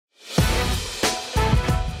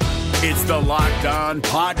It's the Locked On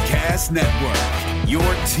Podcast Network, your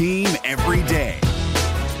team every day.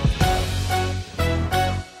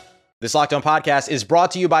 This Locked On Podcast is brought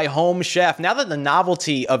to you by Home Chef. Now that the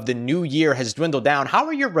novelty of the new year has dwindled down, how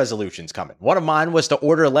are your resolutions coming? One of mine was to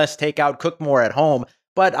order less takeout, cook more at home,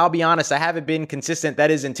 but I'll be honest, I haven't been consistent. That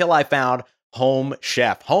is until I found Home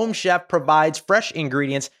Chef. Home Chef provides fresh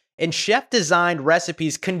ingredients and chef-designed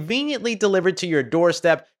recipes conveniently delivered to your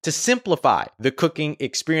doorstep to simplify the cooking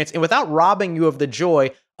experience and without robbing you of the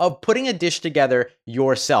joy of putting a dish together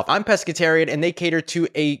yourself. I'm pescatarian and they cater to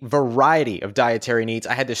a variety of dietary needs.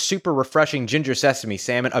 I had this super refreshing ginger sesame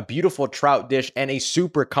salmon, a beautiful trout dish, and a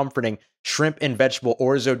super comforting shrimp and vegetable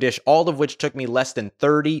orzo dish, all of which took me less than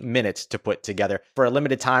 30 minutes to put together. For a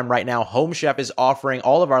limited time right now, Home Chef is offering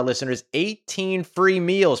all of our listeners 18 free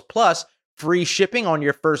meals plus free shipping on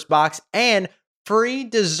your first box and free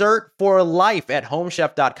dessert for life at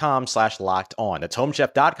homechef.com/lockedon. That's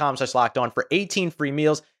homechef.com/lockedon for 18 free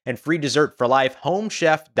meals and free dessert for life.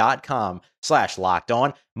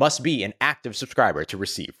 Homechef.com/lockedon. Must be an active subscriber to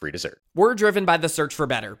receive free dessert. We're driven by the search for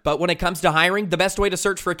better, but when it comes to hiring, the best way to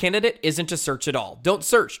search for a candidate isn't to search at all. Don't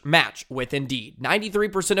search, match with Indeed.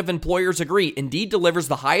 93% of employers agree Indeed delivers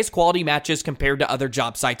the highest quality matches compared to other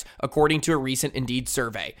job sites, according to a recent Indeed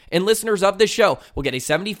survey. And listeners of this show will get a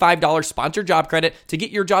 $75 sponsored job credit to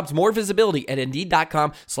get your jobs more visibility at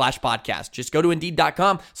Indeed.com/podcast. Just go to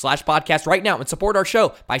Indeed.com/podcast right now and support our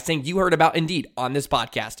show by saying you heard about Indeed on this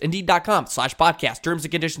podcast. Indeed.com/podcast. Terms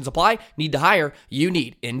and conditions apply. Need to hire? You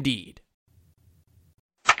need Indeed.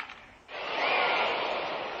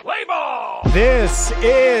 Play ball! This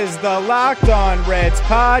is the Locked On Reds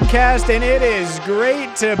podcast, and it is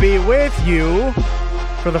great to be with you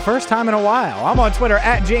for the first time in a while. I'm on Twitter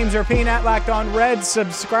at James Erpine, at Locked On Reds.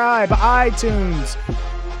 Subscribe, iTunes,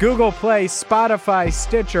 Google Play, Spotify,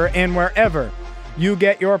 Stitcher, and wherever you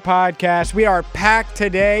get your podcast. We are packed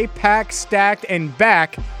today, packed, stacked, and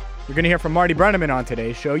back. You're going to hear from Marty Brennaman on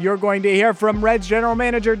today's show. You're going to hear from Reds general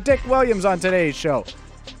manager Dick Williams on today's show,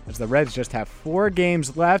 as the Reds just have 4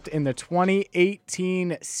 games left in the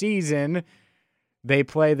 2018 season. They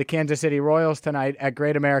play the Kansas City Royals tonight at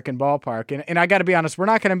Great American Ballpark. And I got to be honest, we're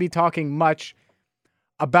not going to be talking much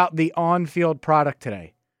about the on-field product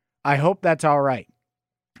today. I hope that's all right.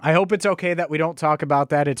 I hope it's okay that we don't talk about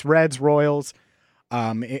that. It's Reds, Royals.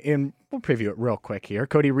 And we'll preview it real quick here.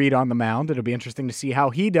 Cody Reed on the mound. It'll be interesting to see how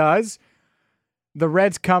he does. The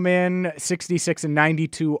Reds come in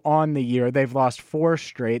 66-92 on the year. They've lost 4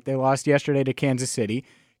 straight. They lost yesterday to Kansas City.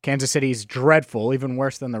 Kansas City's dreadful, even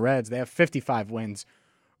worse than the Reds. They have 55 wins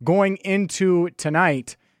going into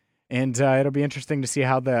tonight, and it'll be interesting to see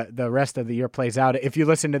how the rest of the year plays out. If you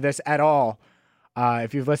listen to this at all,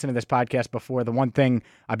 if you've listened to this podcast before, the one thing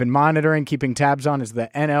I've been monitoring, keeping tabs on, is the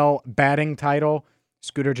NL batting title.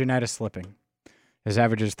 Scooter Gennett is slipping. His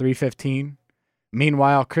average is .315.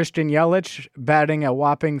 Meanwhile, Christian Yelich batting a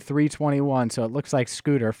whopping .321, so it looks like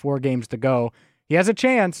Scooter, 4 games to go. He has a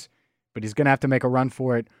chance, but he's going to have to make a run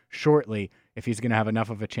for it shortly if he's going to have enough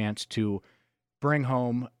of a chance to bring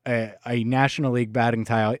home a National League batting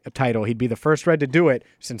title. He'd be the first Red to do it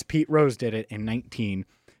since Pete Rose did it in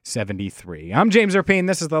 1973. I'm James Erpine.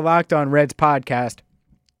 This is the Locked On Reds podcast.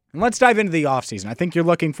 And let's dive into the offseason. I think you're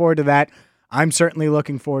looking forward to that. I'm certainly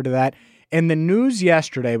looking forward to that. And the news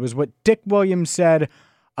yesterday was what Dick Williams said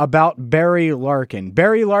about Barry Larkin.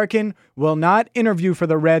 Barry Larkin will not interview for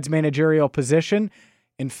the Reds managerial position.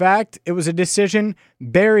 In fact, it was a decision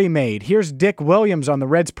Barry made. Here's Dick Williams on the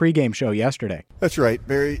Reds pregame show yesterday. That's right,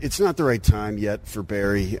 Barry. It's not the right time yet for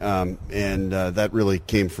Barry, and that really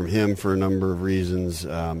came from him for a number of reasons.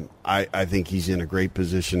 I think he's in a great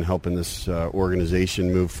position helping this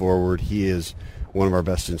organization move forward. He is one of our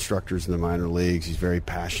best instructors in the minor leagues. He's very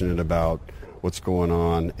passionate about what's going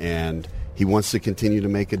on, and he wants to continue to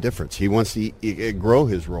make a difference. He wants to grow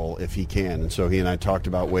his role if he can, and so he and I talked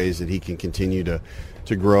about ways that he can continue to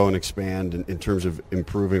grow and expand in terms of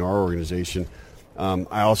improving our organization.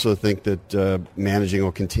 I also think that managing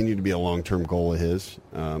will continue to be a long-term goal of his,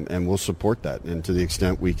 and we'll support that. And to the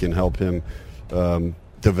extent we can help him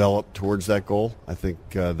develop towards that goal, I think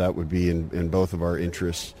that would be in both of our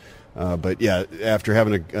interests. But yeah, after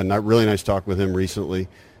having a really nice talk with him recently,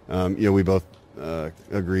 we both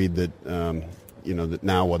agreed that that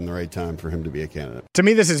now wasn't the right time for him to be a candidate. To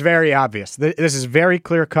me, this is very obvious. This is very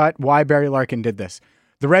clear cut why Barry Larkin did this.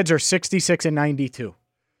 The Reds are 66-92.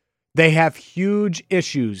 They have huge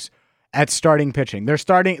issues at starting pitching.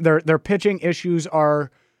 Their pitching issues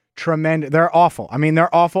are tremendous. They're awful. I mean,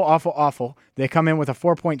 they're awful. They come in with a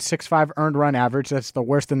 4.65 earned run average. That's the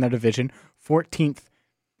worst in their division, 14th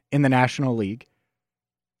in the National League.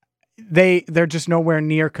 they're just nowhere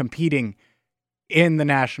near competing in the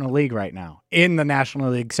National League right now, in the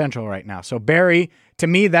National League Central right now. So Barry, to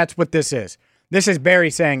me, that's what this is. This is Barry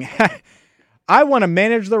saying, I want to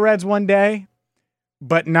manage the Reds one day,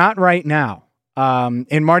 but not right now.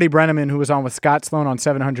 And Marty Brennaman, who was on with Scott Sloan on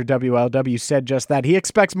 700 WLW, said just that. He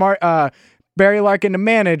expects Barry Larkin to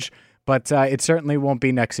manage, but it certainly won't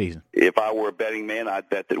be next season. If I were a betting man, I'd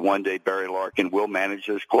bet that one day Barry Larkin will manage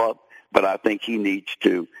this club, but I think he needs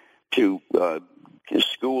to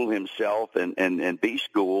school himself and be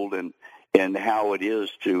schooled and how it is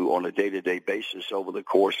to, on a day-to-day basis over the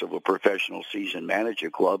course of a professional season, manage a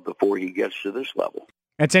club before he gets to this level.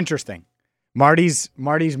 That's interesting. Marty's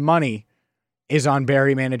money is on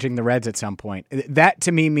Barry managing the Reds at some point. That,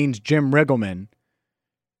 to me, means Jim Riggleman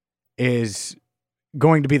is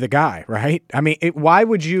going to be the guy, right? I mean, why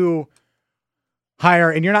would you hire,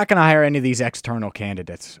 and you're not going to hire any of these external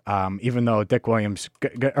candidates, even though Dick Williams,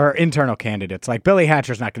 or internal candidates, like Billy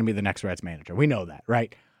Hatcher's not going to be the next Reds manager. We know that,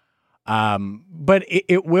 right? But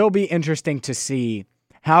it will be interesting to see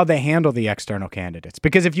how they handle the external candidates.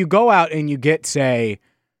 Because if you go out and you get, say,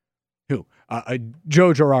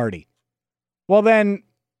 Joe Girardi, well then,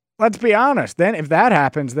 let's be honest. Then if that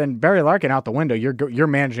happens, then Barry Larkin out the window. You're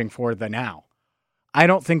managing for the now. I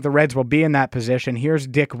don't think the Reds will be in that position. Here's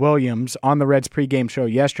Dick Williams on the Reds pregame show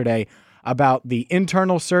yesterday about the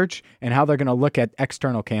internal search and how they're going to look at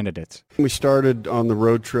external candidates. We started on the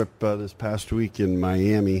road trip this past week in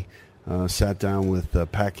Miami. Sat down with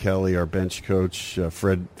Pat Kelly, our bench coach,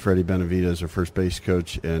 Freddie Benavidez, our first base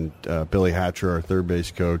coach, and Billy Hatcher, our third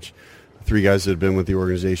base coach. Three guys that have been with the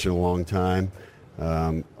organization a long time,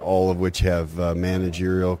 all of which have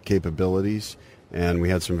managerial capabilities. And we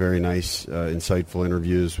had some very nice, insightful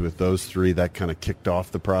interviews with those three. That kind of kicked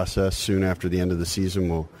off the process. Soon after the end of the season,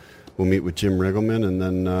 we'll meet with Jim Riggleman, and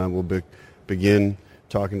then we'll begin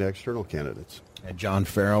talking to external candidates. And John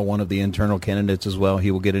Farrell, one of the internal candidates as well,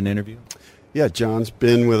 he will get an interview? Yeah, John's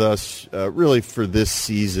been with us really for this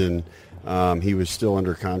season. He was still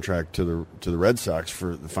under contract to the Red Sox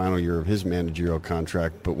for the final year of his managerial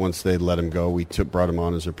contract, but once they let him go, we brought him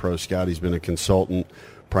on as a pro scout. He's been a consultant,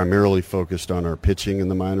 primarily focused on our pitching in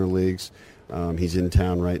the minor leagues. He's in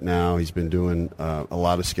town right now. He's been doing a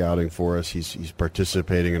lot of scouting for us. He's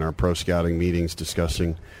participating in our pro scouting meetings,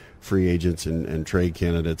 discussing free agents and trade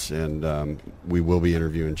candidates, and we will be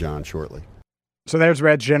interviewing John shortly. So there's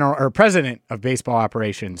Reds president of baseball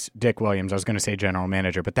operations, Dick Williams. I was going to say general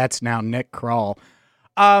manager, but that's now Nick Krall.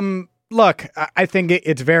 Look, I think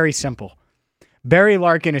it's very simple. Barry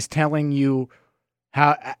Larkin is telling you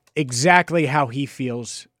exactly how he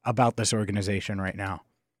feels about this organization right now.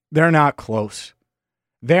 They're not close.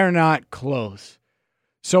 They're not close.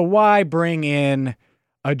 So why bring in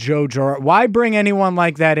a Joe Girardi? Why bring anyone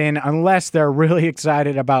like that in unless they're really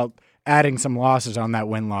excited about adding some losses on that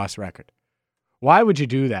win-loss record? Why would you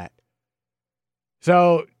do that?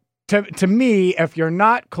 So to me, if you're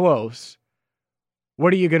not close,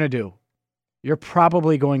 what are you going to do? You're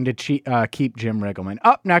probably going to keep Jim Riggleman.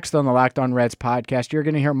 Up next on the Locked On Reds podcast, you're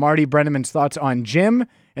going to hear Marty Brennaman's thoughts on Jim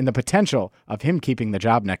and the potential of him keeping the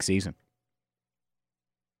job next season.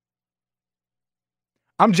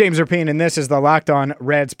 I'm James Rapien, and this is the Locked On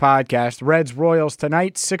Reds podcast. Reds Royals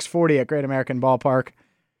tonight, 6:40 at Great American Ballpark.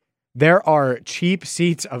 There are cheap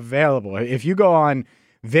seats available. If you go on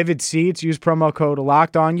Vivid Seats, use promo code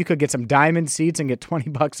Locked On, you could get some diamond seats and get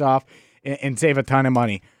 $20 off and save a ton of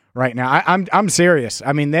money right now. I'm serious.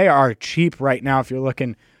 I mean, they are cheap right now if you're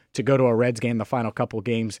looking to go to a Reds game, the final couple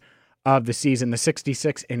games of the season. The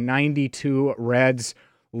 66-92 Reds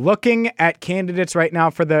looking at candidates right now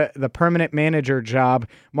for the permanent manager job.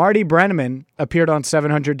 Marty Brennaman appeared on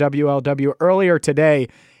 700 WLW earlier today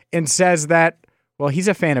and says that, well, he's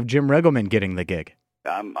a fan of Jim Riggleman getting the gig.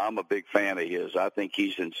 I'm a big fan of his. I think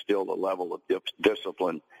he's instilled a level of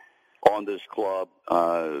discipline on this club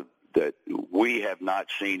that we have not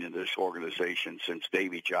seen in this organization since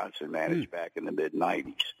Davey Johnson managed back in the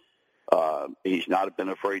mid-'90s. He's not been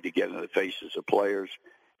afraid to get in the faces of players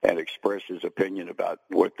and express his opinion about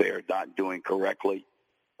what they're not doing correctly.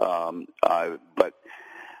 But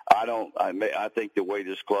I think the way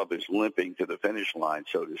this club is limping to the finish line,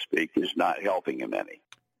 so to speak, is not helping him any.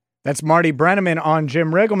 That's Marty Brennaman on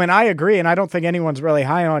Jim Riggleman. I agree, and I don't think anyone's really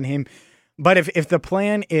high on him. But if the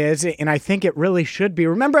plan is, and I think it really should be,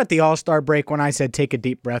 remember at the All-Star break when I said take a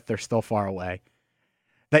deep breath, they're still far away,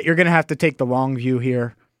 that you're going to have to take the long view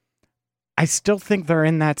here. I still think they're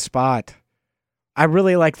in that spot. I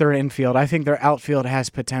really like their infield. I think their outfield has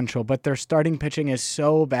potential, but their starting pitching is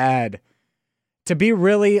so bad. To be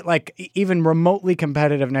really, like, even remotely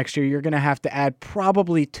competitive next year, you're going to have to add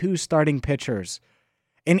probably 2 starting pitchers.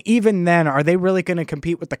 And even then, are they really going to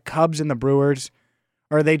compete with the Cubs and the Brewers?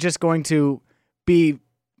 Or are they just going to be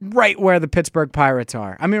right where the Pittsburgh Pirates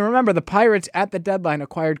are? I mean, remember, the Pirates at the deadline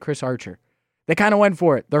acquired Chris Archer. They kind of went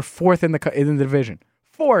for it. They're fourth in the division.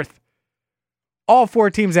 Fourth. All 4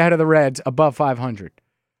 teams ahead of the Reds, above 500.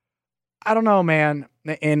 I don't know, man.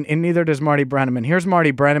 And neither does Marty Brennaman. Here's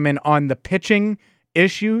Marty Brennaman on the pitching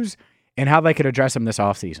issues and how they could address them this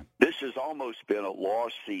offseason. This has almost been a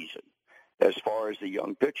lost season as far as the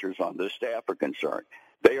young pitchers on this staff are concerned.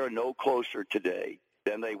 They are no closer today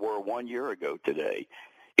than they were 1 year ago today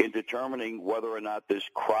in determining whether or not this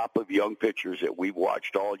crop of young pitchers that we've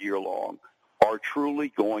watched all year long are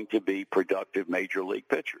truly going to be productive major league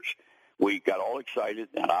pitchers. We got all excited,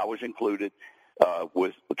 and I was included,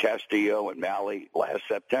 with Castillo and Malley last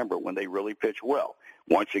September when they really pitched well.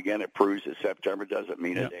 Once again, it proves that September doesn't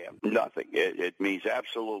mean a damn nothing. It means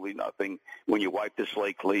absolutely nothing when you wipe the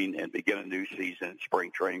slate clean and begin a new season in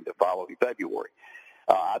spring training the following February.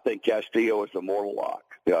 I think Castillo is a mortal lock.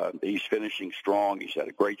 He's finishing strong. He's had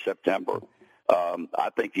a great September. I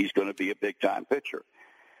think he's going to be a big-time pitcher.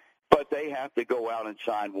 But they have to go out and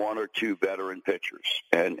sign 1 or 2 veteran pitchers.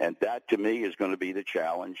 And that, to me, is going to be the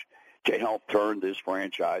challenge to help turn this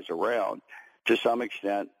franchise around to some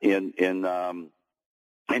extent in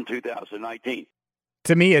 2019.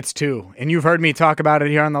 To me, it's 2. And you've heard me talk about it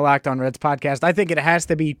here on the Locked On Reds podcast. I think it has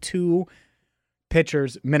to be 2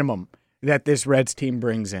 pitchers minimum that this Reds team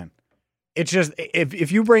brings in. It's just,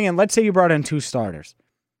 if you bring in, let's say you brought in 2 starters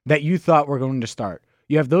that you thought were going to start.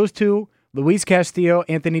 You have those 2, Luis Castillo,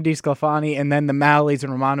 Anthony DeSclafani, and then the Malleys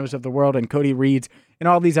and Romanos of the world and Cody Reeds, and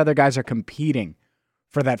all these other guys are competing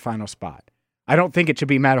for that final spot. I don't think it should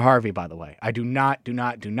be Matt Harvey, by the way. I do not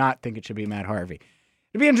think it should be Matt Harvey.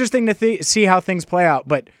 It'd be interesting to see how things play out,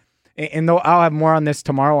 but, and though I'll have more on this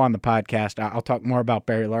tomorrow on the podcast, I'll talk more about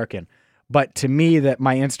Barry Larkin. But to me, that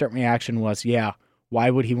my instant reaction was, why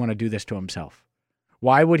would he want to do this to himself?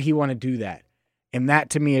 Why would he want to do that? And that,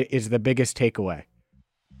 to me, is the biggest takeaway.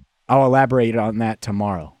 I'll elaborate on that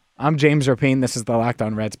tomorrow. I'm James Rapien. This is the Locked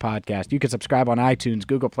On Reds podcast. You can subscribe on iTunes,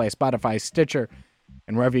 Google Play, Spotify, Stitcher,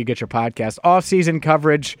 and wherever you get your podcasts. Off-season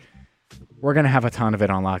coverage, we're going to have a ton of it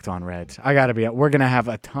on Locked On Reds. We're going to have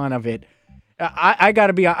a ton of it.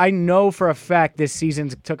 I know for a fact this season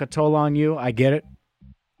took a toll on you. I get it.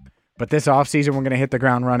 But this offseason, we're going to hit the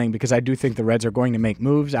ground running because I do think the Reds are going to make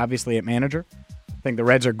moves, obviously at manager. I think the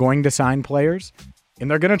Reds are going to sign players, and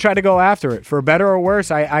they're going to try to go after it. For better or worse,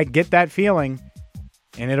 I get that feeling,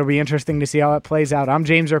 and it'll be interesting to see how it plays out. I'm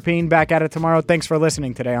James Rapien, back at it tomorrow. Thanks for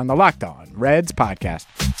listening today on the Locked On Reds podcast.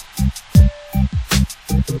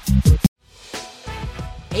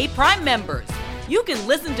 Hey, Prime members, you can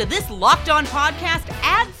listen to this Locked On podcast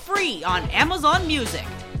ad-free on Amazon Music.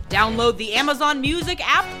 Download the Amazon Music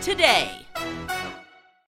app today.